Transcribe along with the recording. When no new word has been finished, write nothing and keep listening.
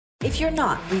If you're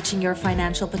not reaching your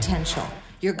financial potential,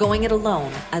 you're going it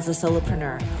alone as a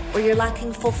solopreneur, or you're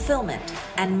lacking fulfillment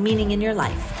and meaning in your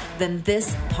life, then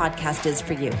this podcast is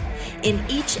for you. In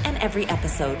each and every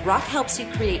episode, Rock helps you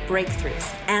create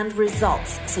breakthroughs and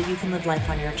results so you can live life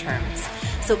on your terms.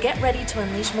 So get ready to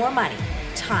unleash more money,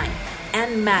 time,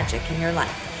 and magic in your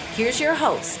life. Here's your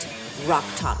host, Rock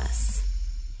Thomas.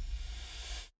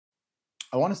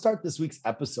 I want to start this week's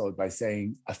episode by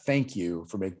saying a thank you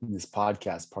for making this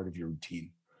podcast part of your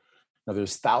routine. Now,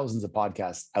 there's thousands of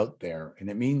podcasts out there, and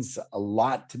it means a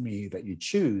lot to me that you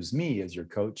choose me as your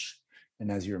coach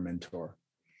and as your mentor.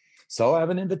 So I have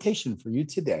an invitation for you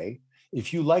today.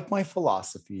 If you like my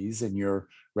philosophies and you're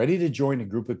ready to join a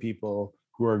group of people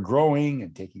who are growing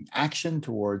and taking action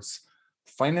towards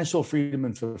financial freedom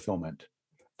and fulfillment,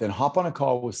 then hop on a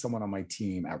call with someone on my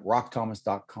team at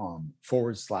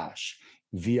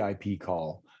rockthomas.com/VIP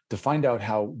call to find out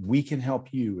how we can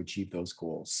help you achieve those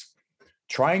goals.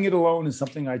 Trying it alone is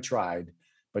something I tried,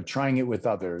 but trying it with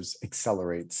others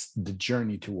accelerates the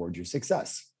journey toward your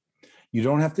success. You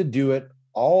don't have to do it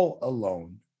all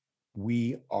alone.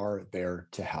 We are there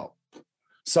to help.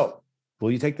 So,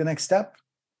 will you take the next step?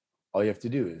 All you have to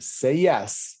do is say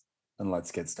yes, and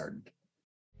let's get started.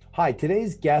 Hi,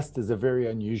 today's guest is a very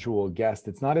unusual guest.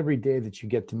 It's not every day that you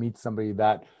get to meet somebody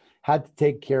that had to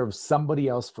take care of somebody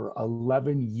else for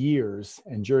 11 years,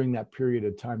 and during that period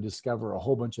of time, discover a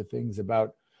whole bunch of things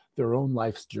about their own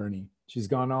life's journey. She's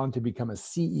gone on to become a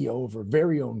CEO of her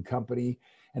very own company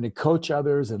and to coach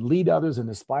others and lead others and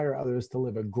inspire others to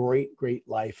live a great, great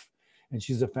life. And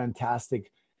she's a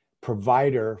fantastic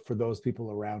provider for those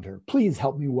people around her. Please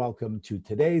help me welcome to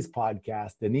today's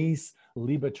podcast, Denise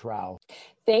Liebetrau.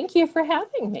 Thank you for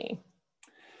having me.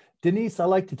 Denise, I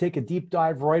like to take a deep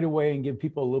dive right away and give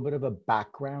people a little bit of a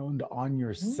background on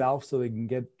yourself so they can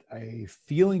get a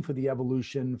feeling for the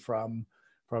evolution from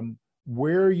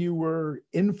where you were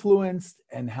influenced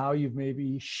and how you've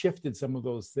maybe shifted some of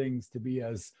those things to be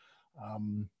as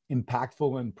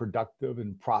impactful and productive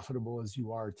and profitable as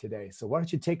you are today. So why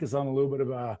don't you take us on a little bit of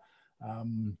a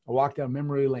walk down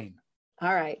memory lane?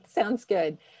 All right, sounds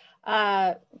good.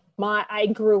 I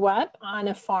grew up on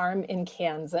a farm in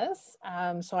Kansas,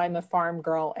 so I'm a farm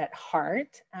girl at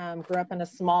heart. Grew up in a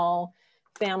small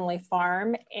family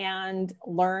farm and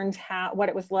learned what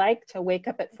it was like to wake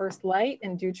up at first light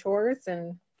and do chores,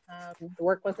 and the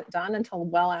work wasn't done until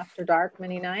well after dark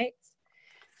many nights.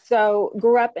 So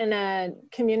grew up in a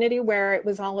community where it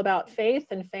was all about faith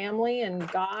and family and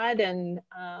God, and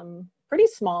pretty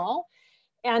small.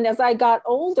 And as I got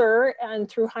older and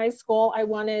through high school, I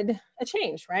wanted a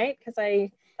change, right? Because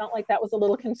I felt like that was a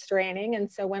little constraining.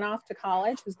 And so went off to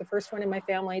college, was the first one in my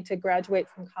family to graduate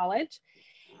from college,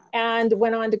 and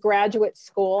went on to graduate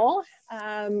school,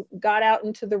 got out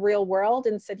into the real world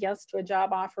and said yes to a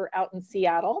job offer out in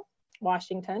Seattle,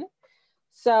 Washington.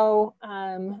 So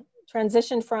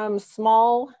transitioned from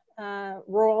small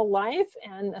rural life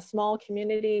and a small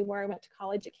community where I went to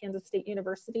college at Kansas State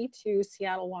University to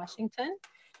Seattle, Washington.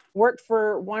 Worked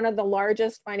for one of the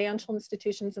largest financial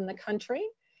institutions in the country.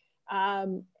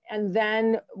 And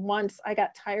then once I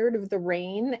got tired of the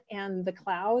rain and the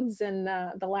clouds and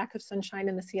the lack of sunshine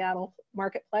in the Seattle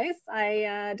marketplace,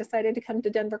 I decided to come to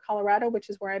Denver, Colorado, which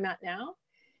is where I'm at now.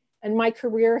 And my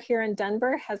career here in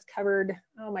Denver has covered,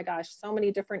 oh my gosh, so many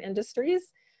different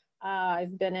industries.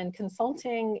 I've been in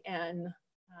consulting and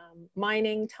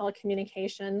mining,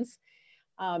 telecommunications,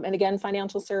 and again,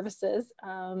 financial services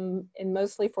in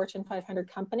mostly Fortune 500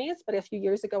 companies. But a few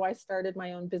years ago, I started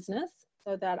my own business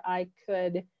so that I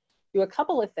could do a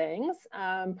couple of things,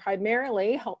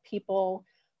 primarily help people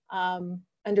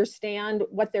understand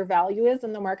what their value is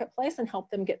in the marketplace and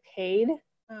help them get paid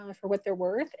for what they're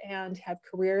worth and have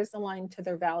careers aligned to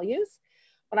their values.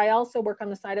 But I also work on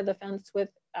the side of the fence with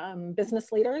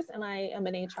business leaders, and I am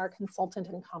an HR consultant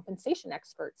and compensation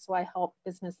expert. So I help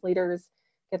business leaders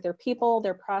get their people,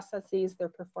 their processes, their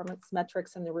performance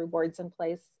metrics, and their rewards in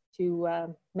place to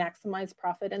maximize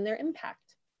profit and their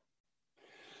impact.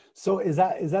 So is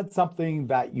that something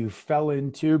that you fell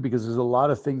into? Because there's a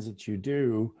lot of things that you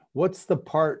do. What's the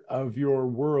part of your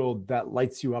world that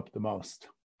lights you up the most?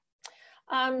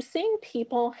 Seeing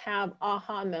people have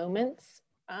aha moments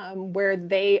where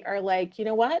they are like, you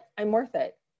know what, I'm worth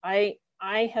it. I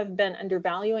have been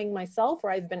undervaluing myself,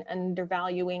 or I've been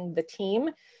undervaluing the team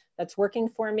that's working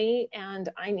for me, and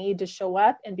I need to show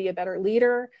up and be a better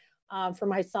leader for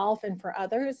myself and for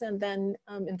others, and then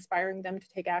inspiring them to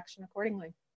take action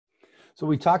accordingly. So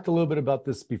we talked a little bit about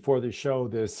this before the show,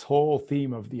 this whole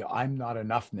theme of the I'm not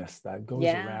enoughness that goes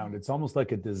around. It's almost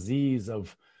like a disease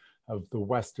of the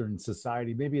Western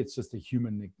society. Maybe it's just a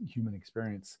human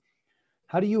experience.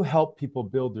 How do you help people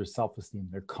build their self-esteem,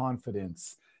 their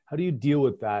confidence? How do you deal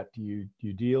with that? Do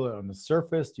you deal it on the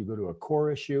surface? Do you go to a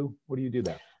core issue? What do you do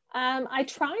there? I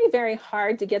try very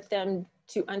hard to get them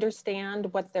to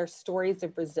understand what their stories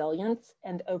of resilience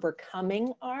and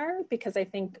overcoming are, because I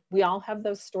think we all have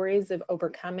those stories of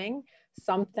overcoming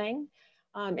something.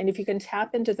 And if you can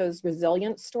tap into those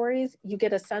resilient stories, you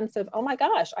get a sense of, oh my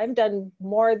gosh, I've done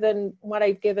more than what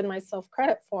I've given myself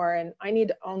credit for, and I need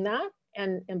to own that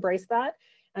and embrace that.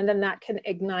 And then that can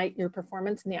ignite your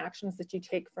performance and the actions that you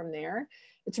take from there.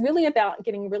 It's really about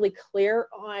getting really clear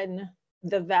on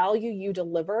the value you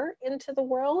deliver into the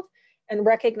world and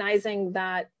recognizing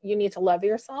that you need to love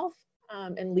yourself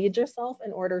and lead yourself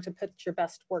in order to put your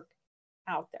best work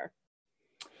out there.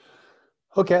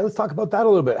 Okay, let's talk about that a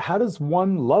little bit. How does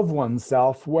one love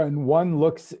oneself when one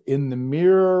looks in the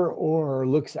mirror or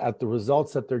looks at the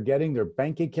results that they're getting, their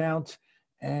bank account,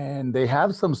 and they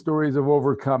have some stories of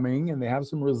overcoming and they have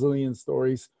some resilient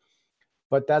stories,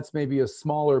 but that's maybe a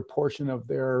smaller portion of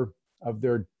their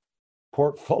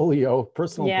portfolio,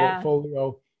 personal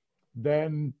portfolio,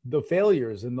 than the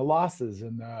failures and the losses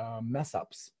and the mess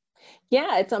ups.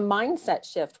 Yeah, it's a mindset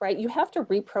shift, right? You have to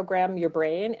reprogram your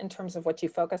brain in terms of what you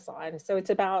focus on. So it's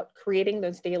about creating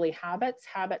those daily habits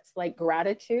like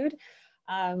gratitude.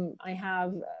 I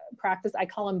have practice, I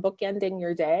call them bookending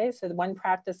your day. So the one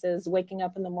practice is waking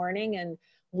up in the morning and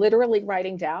literally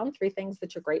writing down 3 things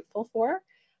that you're grateful for.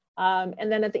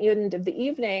 And then at the end of the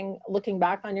evening, looking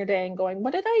back on your day and going,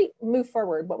 what did I move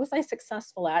forward? What was I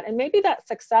successful at? And maybe that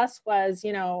success was,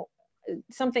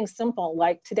 something simple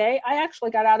like today, I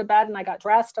actually got out of bed and I got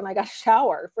dressed and I got a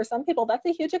shower. For some people, that's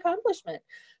a huge accomplishment.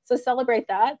 So celebrate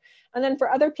that. And then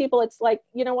for other people, it's like,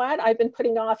 you know what, I've been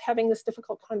putting off having this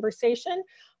difficult conversation,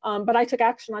 but I took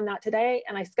action on that today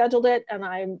and I scheduled it and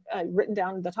I've written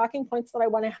down the talking points that I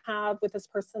want to have with this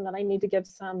person that I need to give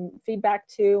some feedback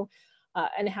to.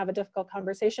 And have a difficult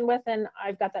conversation with, and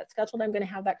I've got that scheduled. I'm going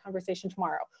to have that conversation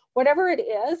tomorrow. Whatever it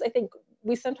is, I think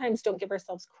we sometimes don't give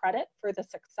ourselves credit for the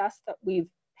success that we've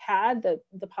had,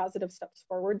 the positive steps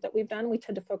forward that we've done. We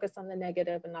tend to focus on the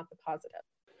negative and not the positive.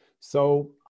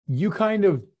 So you kind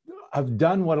of have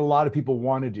done what a lot of people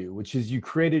want to do, which is you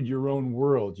created your own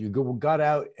world. You got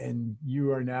out and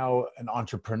you are now an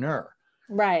entrepreneur.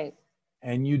 Right.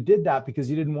 And you did that because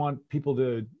you didn't want people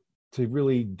to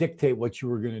really dictate what you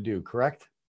were going to do, correct?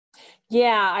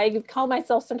 Yeah, I call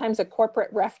myself sometimes a corporate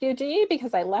refugee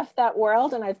because I left that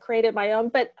world and I've created my own.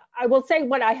 But I will say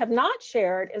what I have not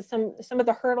shared is some of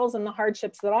the hurdles and the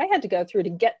hardships that I had to go through to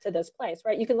get to this place,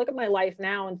 right? You can look at my life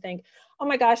now and think, oh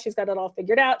my gosh, she's got it all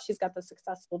figured out. She's got the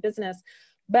successful business.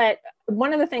 But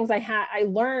one of the things I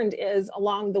learned is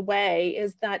along the way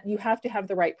is that you have to have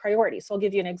the right priorities. So I'll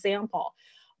give you an example.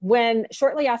 When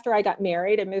shortly after I got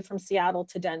married and moved from Seattle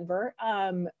to Denver,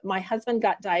 my husband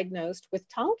got diagnosed with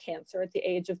tongue cancer at the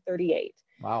age of 38.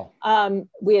 Wow.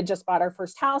 We had just bought our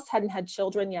first house, hadn't had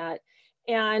children yet.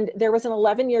 And there was an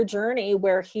 11-year journey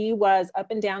where he was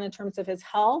up and down in terms of his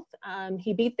health.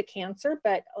 He beat the cancer,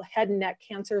 but head and neck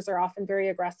cancers are often very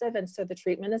aggressive. And so the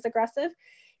treatment is aggressive.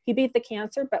 He beat the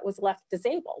cancer, but was left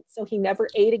disabled. So he never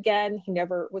ate again. He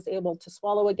never was able to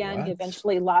swallow again. What? He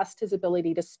eventually lost his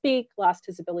ability to speak, lost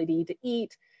his ability to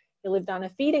eat. He lived on a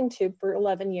feeding tube for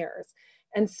 11 years.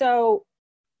 And so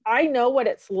I know what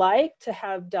it's like to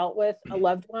have dealt with a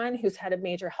loved one who's had a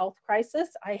major health crisis.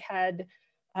 I had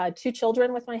 2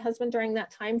 children with my husband during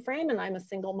that time frame, and I'm a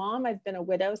single mom. I've been a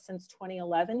widow since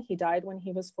 2011. He died when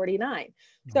he was 49.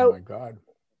 So, oh my God.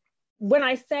 When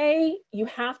I say you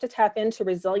have to tap into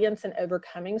resilience and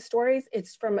overcoming stories,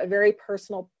 it's from a very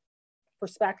personal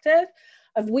perspective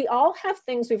of we all have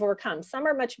things we've overcome. Some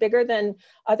are much bigger than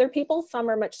other people. Some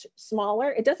are much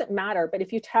smaller. It doesn't matter. But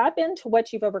if you tap into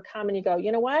what you've overcome and you go,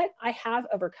 you know what, I have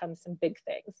overcome some big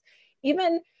things.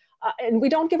 And we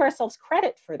don't give ourselves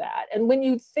credit for that. And when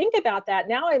you think about that,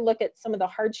 now I look at some of the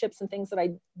hardships and things that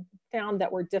I found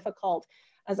that were difficult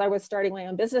as I was starting my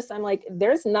own business. I'm like,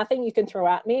 there's nothing you can throw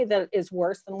at me that is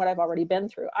worse than what I've already been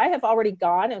through. I have already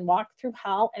gone and walked through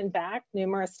hell and back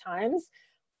numerous times.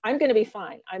 I'm going to be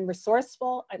fine. I'm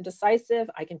resourceful. I'm decisive.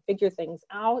 I can figure things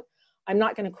out. I'm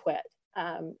not going to quit.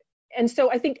 And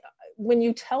so I think when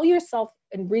you tell yourself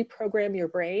and reprogram your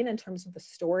brain in terms of the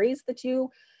stories that you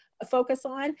focus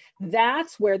on,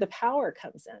 that's where the power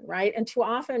comes in, right? And too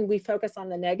often we focus on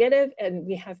the negative and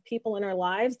we have people in our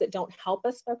lives that don't help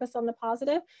us focus on the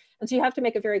positive. And so you have to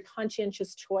make a very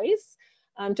conscientious choice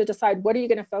to decide what are you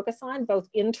going to focus on, both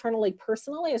internally,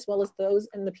 personally, as well as those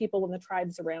and the people and the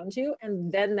tribes around you.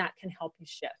 And then that can help you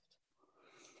shift.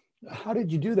 How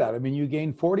did you do that? I mean, you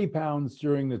gained 40 pounds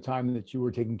during the time that you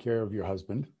were taking care of your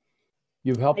husband.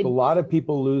 You've helped a I, lot of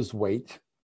people lose weight.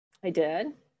 I did.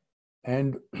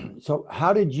 And so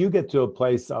how did you get to a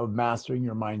place of mastering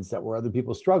your mindset where other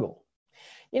people struggle?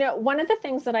 You know, one of the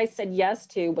things that I said yes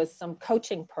to was some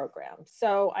coaching programs.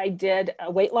 So I did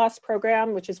a weight loss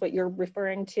program, which is what you're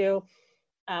referring to.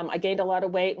 I gained a lot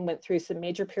of weight and went through some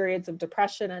major periods of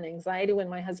depression and anxiety when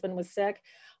my husband was sick.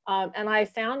 And I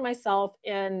found myself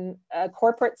in a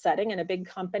corporate setting in a big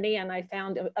company, and I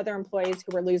found other employees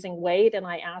who were losing weight, and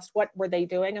I asked what were they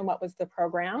doing and what was the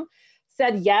program.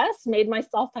 Said yes, made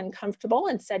myself uncomfortable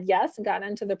and said yes and got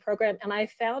into the program. And I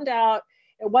found out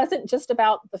it wasn't just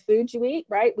about the food you eat,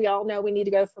 right? We all know we need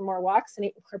to go for more walks and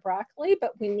eat more broccoli,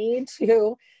 but we need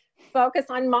to focus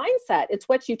on mindset. It's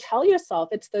what you tell yourself.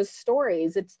 It's those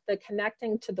stories. It's the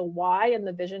connecting to the why and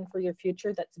the vision for your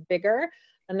future that's bigger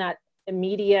than that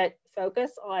immediate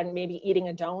focus on maybe eating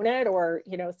a donut or,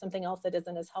 you know, something else that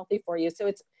isn't as healthy for you.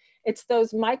 So it's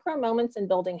those micro moments in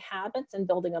building habits and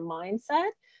building a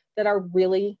mindset that are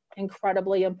really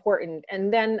incredibly important.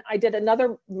 And then I did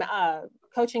another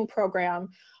coaching program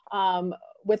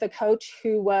with a coach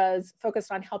who was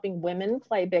focused on helping women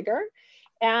play bigger.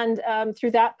 And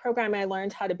through that program, I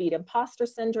learned how to beat imposter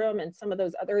syndrome and some of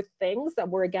those other things that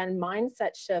were, again,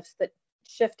 mindset shifts that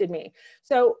shifted me.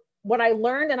 So what I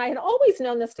learned, and I had always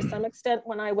known this to some extent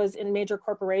when I was in major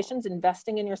corporations,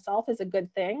 investing in yourself is a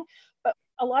good thing. But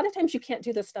a lot of times you can't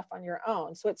do this stuff on your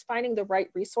own. So it's finding the right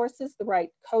resources, the right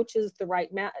coaches, the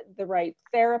right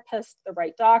therapists, the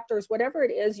right doctors, whatever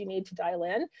it is you need to dial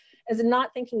in, is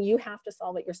not thinking you have to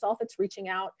solve it yourself. It's reaching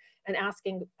out and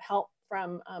asking help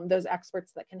from those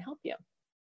experts that can help you.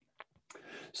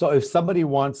 So if somebody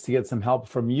wants to get some help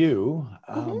from you,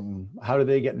 Mm-hmm. how do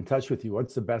they get in touch with you?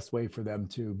 What's the best way for them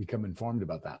to become informed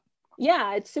about that?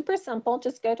 Yeah, it's super simple.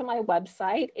 Just go to my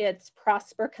website. It's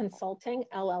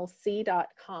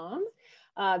prosperconsultingllc.com.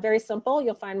 Very simple.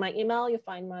 You'll find my email, you'll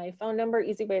find my phone number,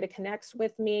 easy way to connect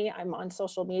with me. I'm on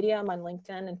social media. I'm on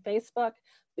LinkedIn and Facebook.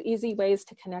 Easy ways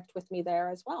to connect with me there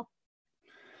as well.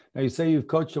 Now, you say you've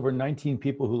coached over 19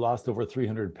 people who lost over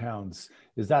 300 pounds.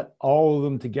 Is that all of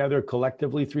them together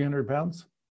collectively 300 pounds?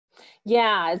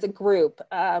 Yeah, as a group,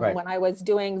 Right. when I was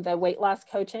doing the weight loss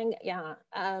coaching. Yeah.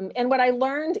 And what I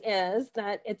learned is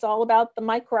that it's all about the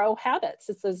micro habits.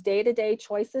 It's those day-to-day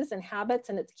choices and habits,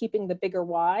 and it's keeping the bigger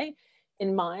why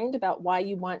in mind about why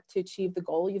you want to achieve the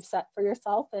goal you've set for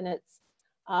yourself. And it's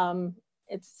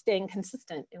staying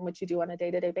consistent in what you do on a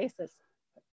day-to-day basis.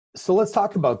 So let's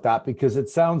talk about that because it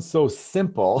sounds so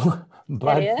simple,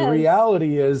 but the is.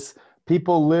 reality is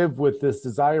people live with this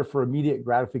desire for immediate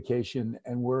gratification,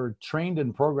 and we're trained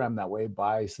and programmed that way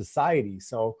by society.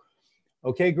 So,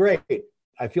 okay, great.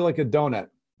 I feel like a donut.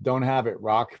 Don't have it,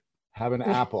 Rock. Have an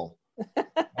apple.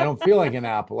 I don't feel like an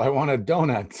apple. I want a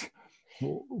donut.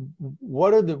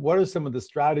 What are some of the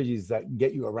strategies that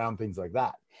get you around things like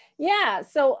that? Yeah,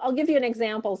 so I'll give you an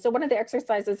example. So one of the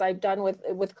exercises I've done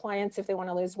with clients if they want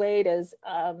to lose weight is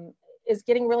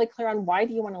getting really clear on why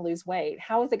do you want to lose weight?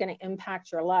 How is it going to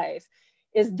impact your life?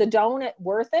 Is the donut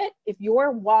worth it? If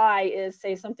your why is,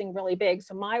 say, something really big.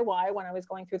 So my why when I was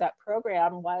going through that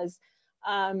program was,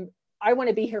 I want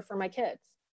to be here for my kids.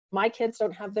 My kids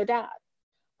don't have their dad.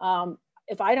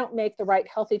 If I don't make the right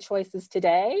healthy choices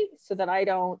today so that I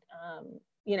don't,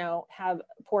 have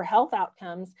poor health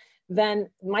outcomes, then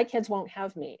my kids won't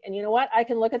have me. And you know what? I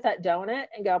can look at that donut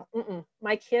and go,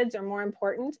 my kids are more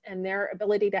important, and their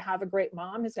ability to have a great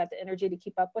mom who's got the energy to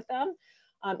keep up with them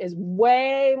is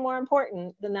way more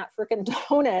important than that freaking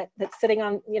donut that's sitting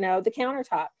on, the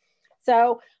countertop.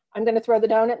 So I'm going to throw the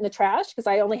donut in the trash because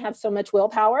I only have so much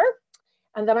willpower.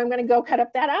 And then I'm going to go cut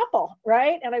up that apple,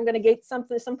 right? And I'm going to get some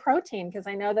protein because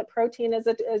I know that protein is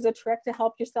a trick to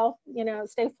help yourself,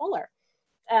 stay fuller.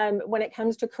 When it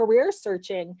comes to career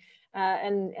searching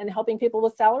and helping people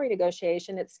with salary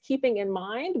negotiation, it's keeping in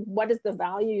mind what is the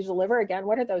value you deliver. Again,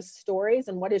 what are those stories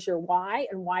and what is your why,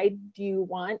 and why do you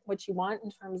want what you want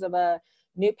in terms of a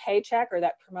new paycheck or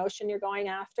that promotion you're going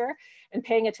after, and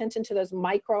paying attention to those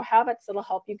micro habits that'll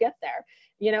help you get there.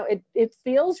 It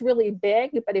feels really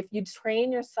big, but if you train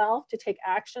yourself to take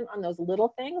action on those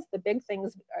little things, the big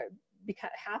things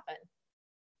happen.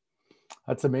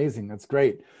 That's amazing. That's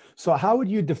great. So how would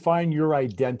you define your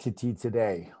identity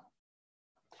today?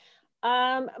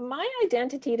 My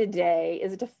identity today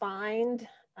is defined.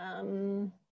 I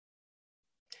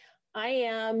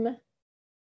am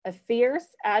a fierce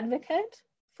advocate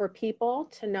for people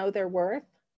to know their worth.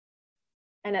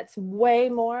 And it's way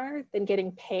more than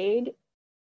getting paid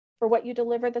for what you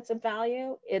deliver that's of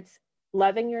value. It's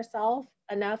loving yourself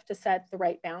enough to set the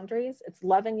right boundaries. It's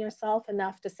loving yourself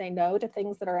enough to say no to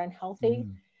things that are unhealthy.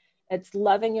 It's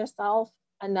loving yourself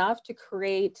enough to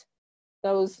create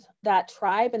that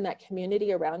tribe and that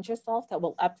community around yourself that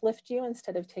will uplift you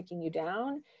instead of taking you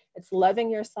down. It's loving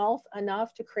yourself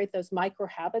enough to create those micro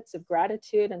habits of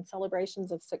gratitude and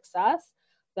celebrations of success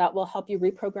that will help you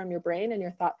reprogram your brain and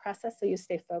your thought process so you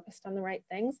stay focused on the right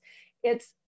things.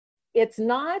 It's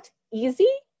not easy,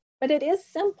 but it is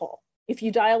simple if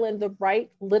you dial in the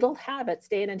right little habits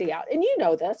day in and day out. And you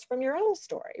know this from your own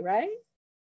story, right?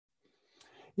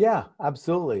 Yeah,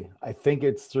 absolutely. I think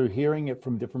it's through hearing it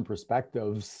from different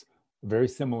perspectives, very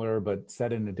similar, but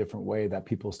said in a different way, that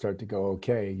people start to go,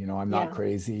 okay, I'm not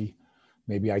crazy.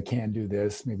 Maybe I can do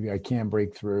this. Maybe I can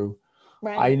break through.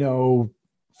 Right. I know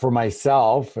for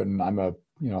myself, and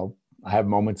I have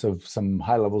moments of some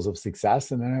high levels of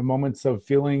success, and then I have moments of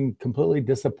feeling completely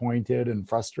disappointed and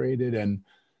frustrated. And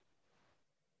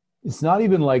it's not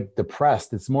even like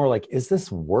depressed. It's more like, is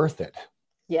this worth it?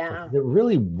 Yeah. Is it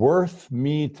really worth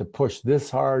me to push this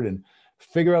hard and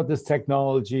figure out this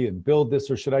technology and build this?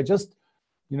 Or should I just,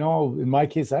 in my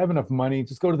case, I have enough money,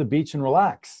 just go to the beach and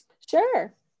relax.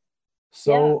 Sure.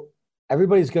 So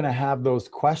everybody's going to have those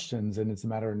questions, and it's a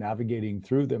matter of navigating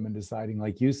through them and deciding,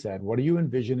 like you said, what are you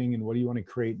envisioning and what do you want to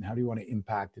create and how do you want to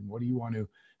impact and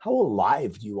how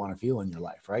alive do you want to feel in your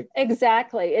life, right?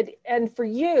 Exactly. And for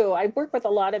you, I work with a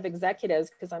lot of executives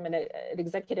because I'm an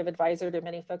executive advisor to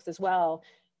many folks as well.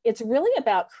 It's really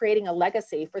about creating a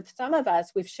legacy. For some of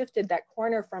us, we've shifted that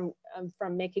corner from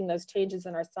making those changes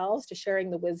in ourselves to sharing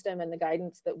the wisdom and the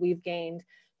guidance that we've gained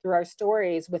through our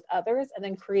stories with others, and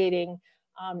then creating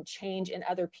change in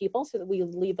other people so that we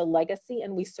leave a legacy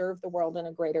and we serve the world in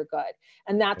a greater good.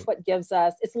 And that's what gives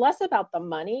us, it's less about the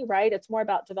money, right? It's more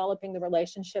about developing the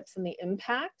relationships and the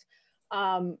impact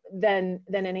than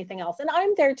anything else. And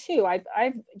I'm there too. I've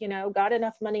got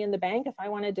enough money in the bank. If I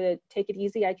wanted to take it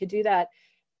easy, I could do that.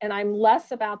 And I'm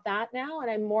less about that now. And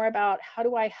I'm more about how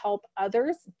do I help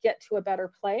others get to a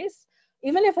better place?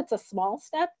 Even if it's a small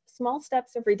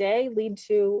steps every day lead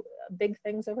to big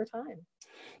things over time.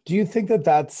 Do you think that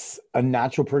that's a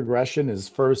natural progression? Is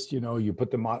first, you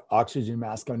put the oxygen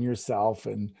mask on yourself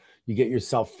and you get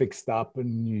yourself fixed up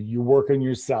and you work on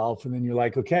yourself. And then you're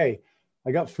like, okay,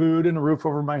 I got food and a roof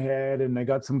over my head and I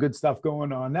got some good stuff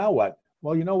going on. Now what?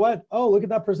 Well, you know what? Oh, look at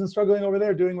that person struggling over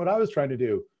there doing what I was trying to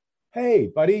do. Hey,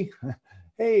 buddy.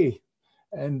 Hey.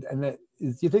 And do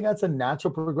you think that's a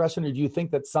natural progression, or do you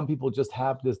think that some people just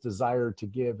have this desire to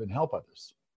give and help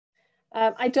others?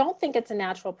 I don't think it's a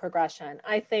natural progression.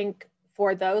 I think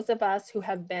for those of us who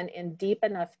have been in deep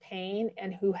enough pain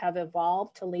and who have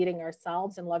evolved to leading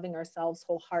ourselves and loving ourselves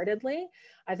wholeheartedly,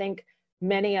 I think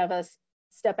many of us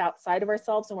step outside of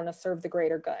ourselves and want to serve the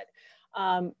greater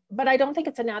good. But I don't think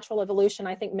it's a natural evolution.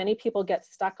 I think many people get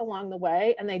stuck along the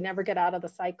way and they never get out of the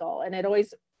cycle. And it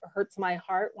always hurts my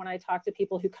heart when I talk to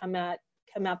people who come at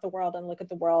the world and look at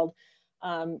the world.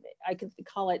 I could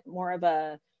call it more of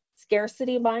a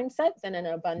scarcity mindset than an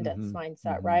abundance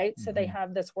mindset, right? So they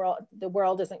have this world, the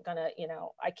world isn't gonna,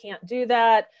 I can't do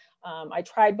that. I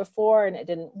tried before and it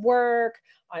didn't work.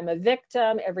 I'm a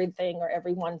victim, everything or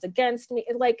everyone's against me.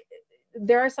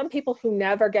 There are some people who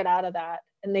never get out of that,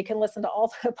 and they can listen to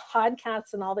all the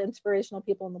podcasts and all the inspirational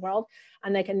people in the world,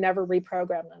 and they can never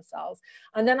reprogram themselves.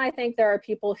 And then I think there are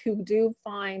people who do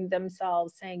find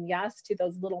themselves saying yes to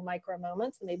those little micro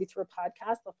moments, and maybe through a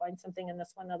podcast, they'll find something in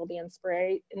this one that'll be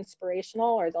inspirational,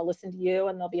 or they'll listen to you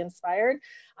and they'll be inspired.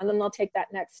 And then they'll take that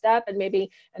next step and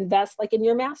maybe invest like in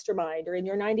your mastermind or in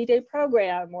your 90-day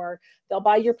program, or they'll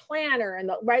buy your planner and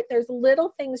right, there's little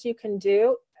things you can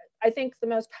do. I think the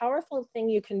most powerful thing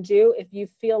you can do if you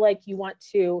feel like you want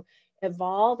to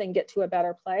evolve and get to a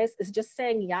better place is just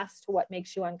saying yes to what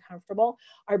makes you uncomfortable.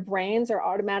 Our brains are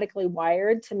automatically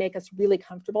wired to make us really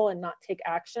comfortable and not take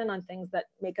action on things that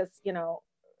make us,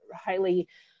 highly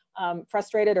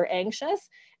frustrated or anxious.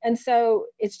 And so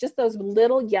it's just those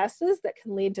little yeses that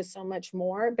can lead to so much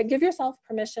more. But give yourself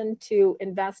permission to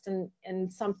invest in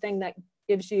something that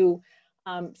gives you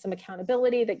some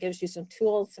accountability, that gives you some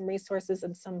tools, some resources,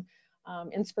 and some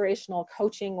inspirational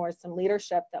coaching or some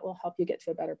leadership that will help you get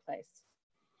to a better place.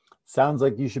 Sounds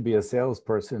like you should be a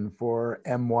salesperson for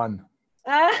M1.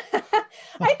 I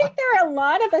think there are a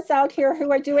lot of us out here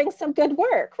who are doing some good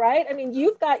work, right? I mean,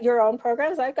 you've got your own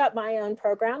programs. I've got my own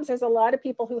programs. There's a lot of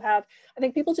people who have, I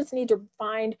think people just need to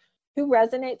find who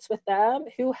resonates with them,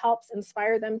 who helps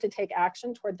inspire them to take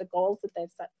action toward the goals that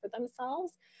they've set for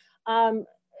themselves.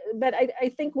 But I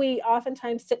think we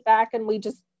oftentimes sit back and we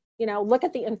just, look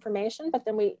at the information, but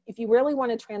then if you really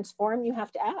want to transform, you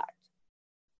have to act.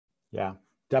 Yeah,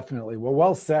 definitely.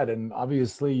 Well said. And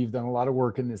obviously you've done a lot of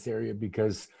work in this area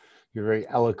because you're very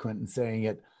eloquent in saying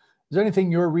it. there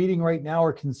anything you're reading right now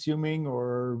or consuming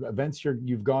or events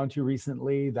you've gone to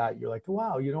recently that you're like,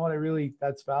 wow, you know what,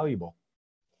 that's valuable?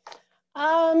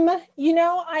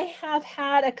 I have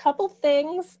had a couple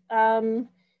things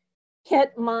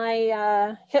hit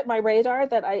my radar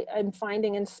that I'm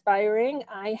finding inspiring.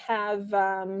 I have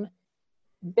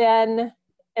been,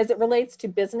 as it relates to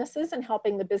businesses and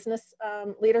helping the business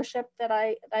leadership that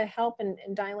I help and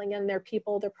dialing in their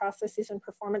people, their processes and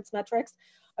performance metrics.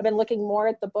 I've been looking more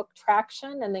at the book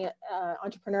Traction and the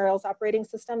Entrepreneurial Operating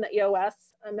System, the EOS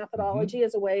methodology,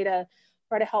 as a way to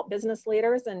try to help business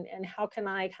leaders, and how can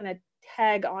I kind of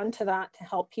tag onto that to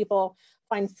help people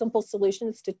find simple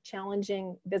solutions to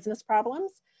challenging business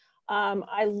problems.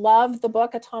 I love the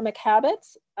book Atomic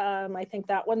Habits. I think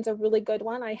that one's a really good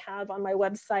one. I have on my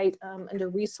website under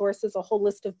resources a whole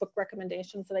list of book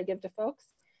recommendations that I give to folks.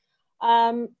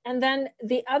 And then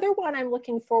the other one I'm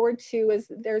looking forward to is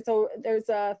there's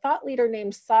a thought leader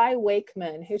named Cy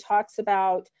Wakeman who talks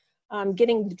about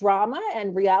getting drama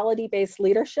and reality-based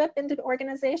leadership into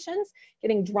organizations,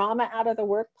 getting drama out of the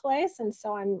workplace. And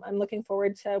so I'm looking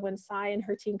forward to when Cy and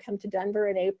her team come to Denver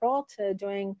in April to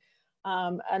doing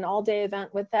an all-day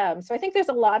event with them. So I think there's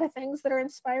a lot of things that are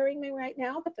inspiring me right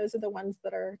now, but those are the ones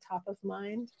that are top of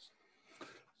mind.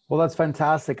 Well, that's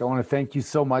fantastic. I want to thank you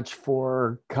so much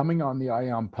for coming on the I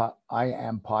Am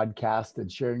podcast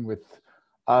and sharing with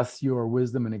us your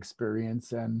wisdom and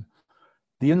experience and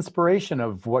the inspiration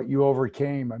of what you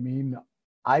overcame. I mean,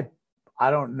 I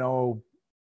don't know,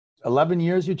 11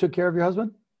 years you took care of your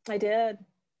husband? I did.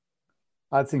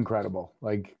 That's incredible.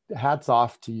 Like, hats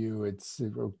off to you. It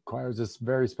requires this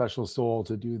very special soul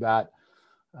to do that,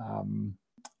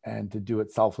 and to do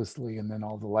it selflessly. And then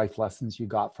all the life lessons you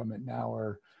got from it now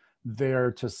are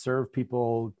there to serve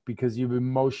people, because you've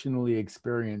emotionally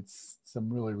experienced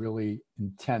some really, really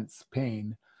intense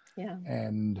pain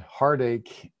and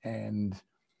heartache, and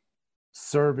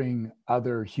serving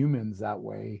other humans that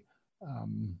way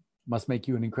must make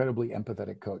you an incredibly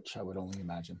empathetic coach, I would only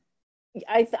imagine.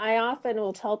 I often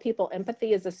will tell people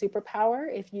empathy is a superpower.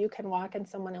 If you can walk in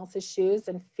someone else's shoes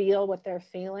and feel what they're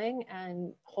feeling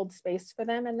and hold space for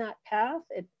them in that path,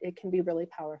 it can be really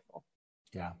powerful.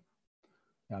 Yeah,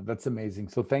 that's amazing.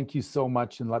 So thank you so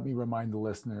much. And let me remind the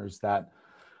listeners that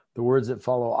the words that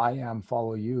follow I am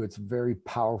follow you. It's a very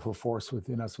powerful force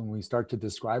within us when we start to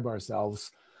describe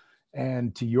ourselves.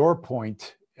 And to your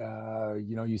point,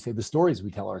 you say the stories we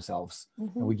tell ourselves,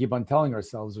 and we keep on telling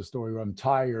ourselves a story where I'm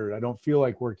tired, I don't feel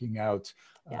like working out,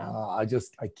 I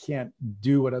can't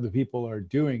do what other people are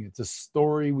doing. It's a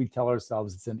story we tell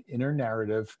ourselves. It's an inner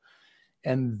narrative.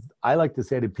 And I like to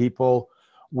say to people,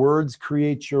 words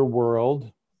create your world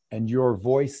and your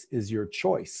voice is your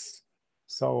choice.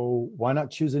 So why not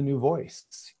choose a new voice?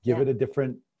 Give it a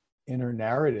different inner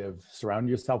narrative. Surround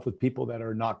yourself with people that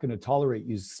are not going to tolerate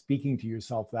you speaking to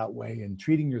yourself that way and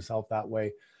treating yourself that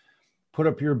way. Put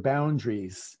up your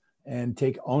boundaries and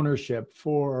take ownership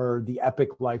for the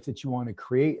epic life that you want to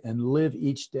create, and live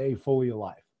each day fully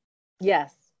alive.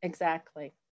 Yes,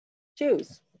 exactly.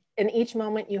 Choose. In each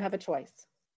moment you have a choice.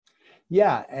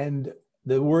 Yeah. And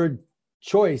the word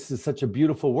choice is such a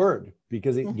beautiful word,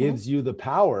 because it gives you the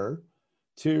power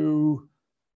to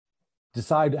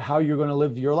decide how you're going to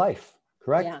live your life,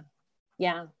 correct?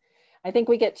 Yeah. I think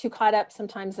we get too caught up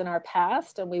sometimes in our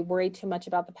past, and we worry too much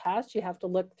about the past. You have to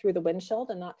look through the windshield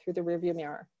and not through the rearview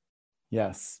mirror.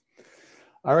 Yes.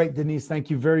 All right, Denise, thank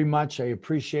you very much. I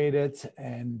appreciate it.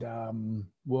 And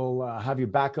we'll have you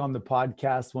back on the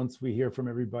podcast once we hear from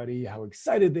everybody how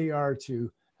excited they are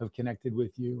to have connected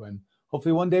with you. And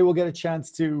hopefully one day we'll get a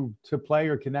chance to play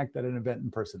or connect at an event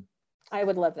in person. I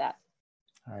would love that.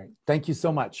 All right. Thank you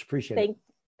so much. Appreciate it.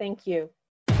 Thank you.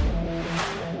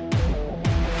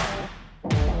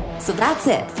 So that's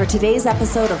it for today's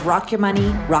episode of Rock Your Money,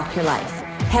 Rock Your Life.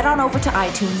 Head on over to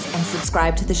iTunes and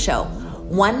subscribe to the show.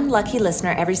 One lucky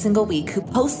listener every single week who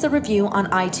posts a review on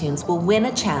iTunes will win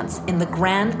a chance in the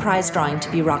grand prize drawing to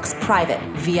be Rock's private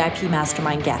VIP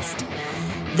mastermind guest.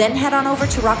 Then head on over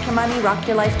to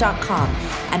rockyourmoneyrockyourlife.com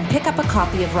and pick up a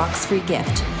copy of Rock's free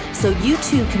gift, so you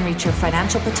too can reach your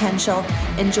financial potential,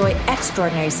 enjoy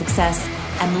extraordinary success,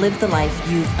 and live the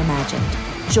life you've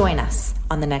imagined. Join us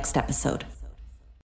on the next episode.